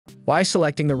Why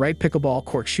selecting the right pickleball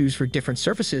court shoes for different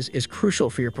surfaces is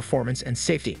crucial for your performance and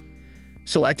safety.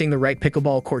 Selecting the right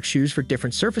pickleball court shoes for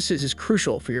different surfaces is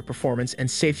crucial for your performance and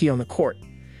safety on the court.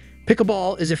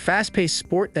 Pickleball is a fast-paced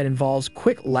sport that involves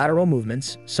quick lateral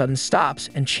movements, sudden stops,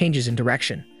 and changes in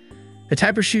direction. The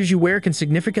type of shoes you wear can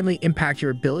significantly impact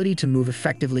your ability to move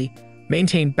effectively,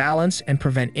 maintain balance, and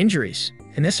prevent injuries.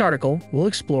 In this article, we'll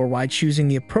explore why choosing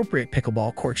the appropriate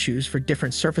pickleball court shoes for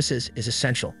different surfaces is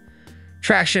essential.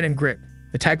 Traction and grip.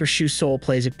 The type of shoe sole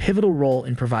plays a pivotal role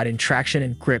in providing traction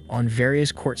and grip on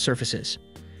various court surfaces.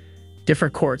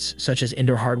 Different courts, such as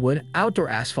indoor hardwood, outdoor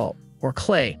asphalt, or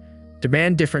clay,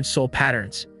 demand different sole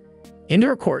patterns.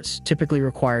 Indoor courts typically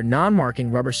require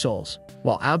non-marking rubber soles,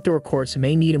 while outdoor courts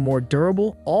may need a more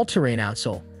durable, all-terrain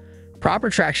outsole. Proper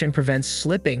traction prevents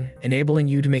slipping, enabling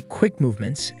you to make quick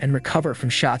movements and recover from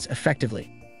shots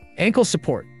effectively. Ankle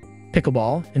support.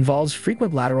 Pickleball involves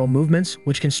frequent lateral movements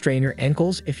which can strain your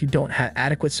ankles if you don't have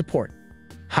adequate support.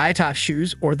 High-top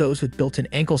shoes or those with built-in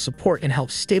ankle support can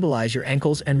help stabilize your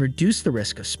ankles and reduce the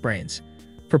risk of sprains.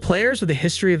 For players with a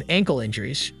history of ankle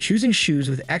injuries, choosing shoes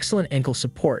with excellent ankle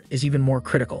support is even more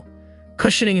critical.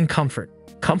 Cushioning and comfort.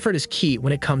 Comfort is key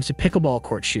when it comes to pickleball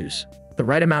court shoes. The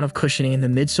right amount of cushioning in the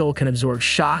midsole can absorb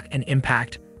shock and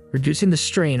impact, reducing the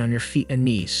strain on your feet and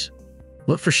knees.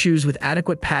 Look for shoes with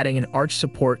adequate padding and arch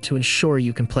support to ensure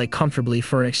you can play comfortably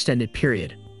for an extended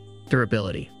period.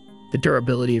 Durability. The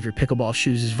durability of your pickleball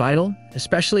shoes is vital,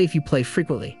 especially if you play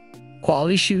frequently.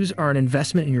 Quality shoes are an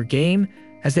investment in your game,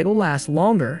 as they will last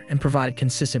longer and provide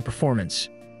consistent performance.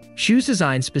 Shoes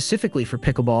designed specifically for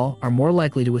pickleball are more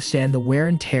likely to withstand the wear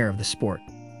and tear of the sport.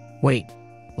 Weight.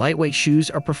 Lightweight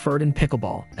shoes are preferred in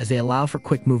pickleball as they allow for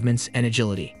quick movements and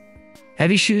agility.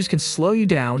 Heavy shoes can slow you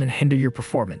down and hinder your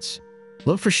performance.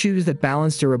 Look for shoes that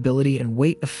balance durability and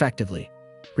weight effectively.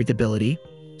 Breathability.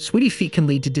 Sweaty feet can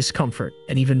lead to discomfort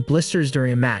and even blisters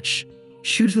during a match.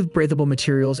 Shoes with breathable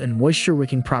materials and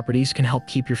moisture-wicking properties can help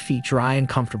keep your feet dry and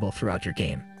comfortable throughout your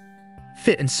game.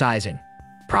 Fit and sizing.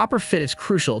 Proper fit is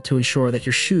crucial to ensure that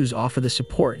your shoes offer the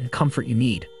support and comfort you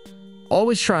need.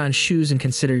 Always try on shoes and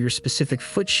consider your specific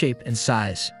foot shape and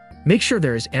size. Make sure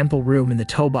there is ample room in the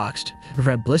toe box to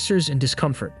prevent blisters and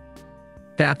discomfort.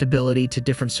 Adaptability to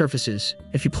different surfaces.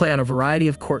 If you play on a variety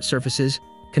of court surfaces,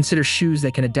 consider shoes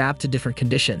that can adapt to different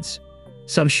conditions.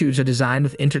 Some shoes are designed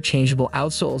with interchangeable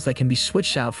outsoles that can be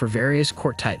switched out for various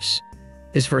court types.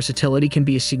 This versatility can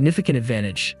be a significant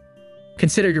advantage.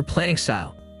 Consider your playing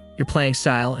style. Your playing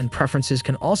style and preferences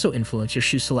can also influence your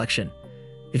shoe selection.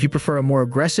 If you prefer a more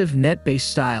aggressive,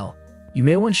 net-based style, you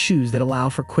may want shoes that allow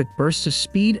for quick bursts of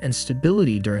speed and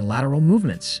stability during lateral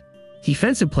movements.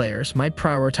 Defensive players might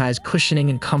prioritize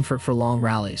cushioning and comfort for long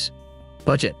rallies.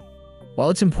 Budget. While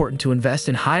it's important to invest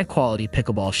in high-quality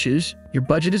pickleball shoes, your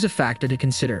budget is a factor to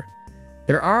consider.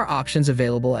 There are options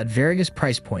available at various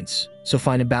price points, so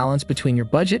find a balance between your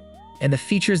budget and the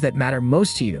features that matter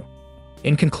most to you.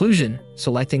 In conclusion,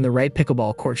 selecting the right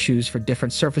pickleball court shoes for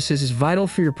different surfaces is vital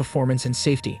for your performance and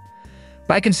safety.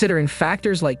 By considering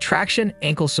factors like traction,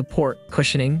 ankle support,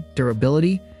 cushioning,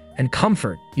 durability, and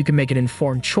comfort, you can make an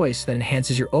informed choice that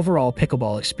enhances your overall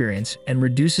pickleball experience and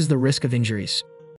reduces the risk of injuries.